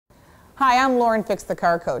Hi, I'm Lauren Fix, the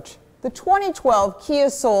car coach. The 2012 Kia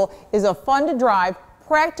Soul is a fun-to-drive,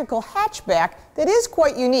 practical hatchback that is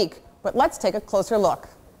quite unique, but let's take a closer look.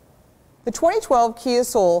 The 2012 Kia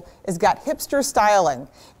Soul has got hipster styling.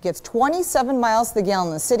 It gets 27 miles to the gallon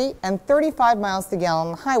in the city and 35 miles to the gallon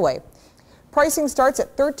on the highway. Pricing starts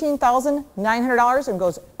at $13,900 and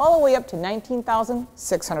goes all the way up to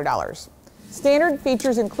 $19,600. Standard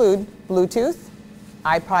features include Bluetooth,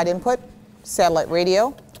 iPod input, satellite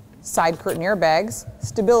radio, side curtain airbags,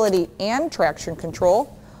 stability and traction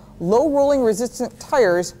control, low rolling resistant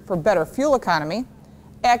tires for better fuel economy,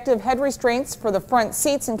 active head restraints for the front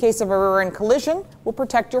seats in case of a rear-end collision will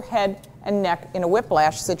protect your head and neck in a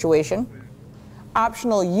whiplash situation,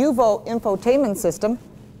 optional infotainment system.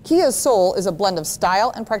 Kia Soul is a blend of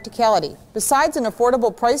style and practicality. Besides an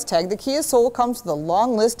affordable price tag, the Kia Soul comes with a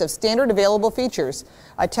long list of standard available features,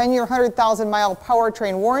 a 10-year, 100,000-mile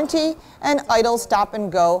powertrain warranty, and idle stop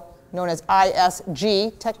and go, known as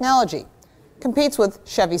ISG technology. Competes with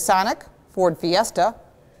Chevy Sonic, Ford Fiesta,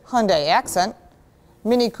 Hyundai Accent,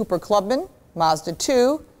 Mini Cooper Clubman, Mazda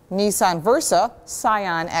 2, Nissan Versa,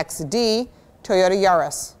 Scion XD, Toyota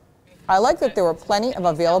Yaris. I like that there were plenty of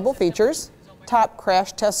available features, top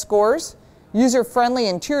crash test scores, user-friendly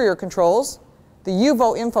interior controls, the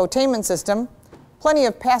infotainment system, plenty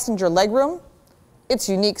of passenger legroom, its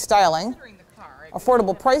unique styling,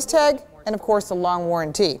 affordable price tag, and of course a long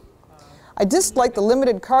warranty. I just liked the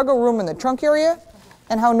limited cargo room in the trunk area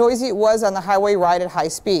and how noisy it was on the highway ride at high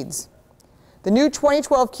speeds. The new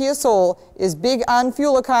 2012 Kia Soul is big on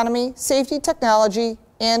fuel economy, safety technology,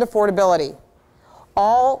 and affordability,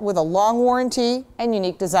 all with a long warranty and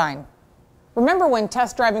unique design. Remember when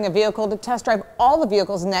test driving a vehicle to test drive all the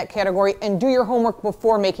vehicles in that category and do your homework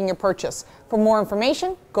before making your purchase. For more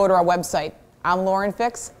information, go to our website. I'm Lauren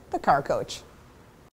Fix, the car coach.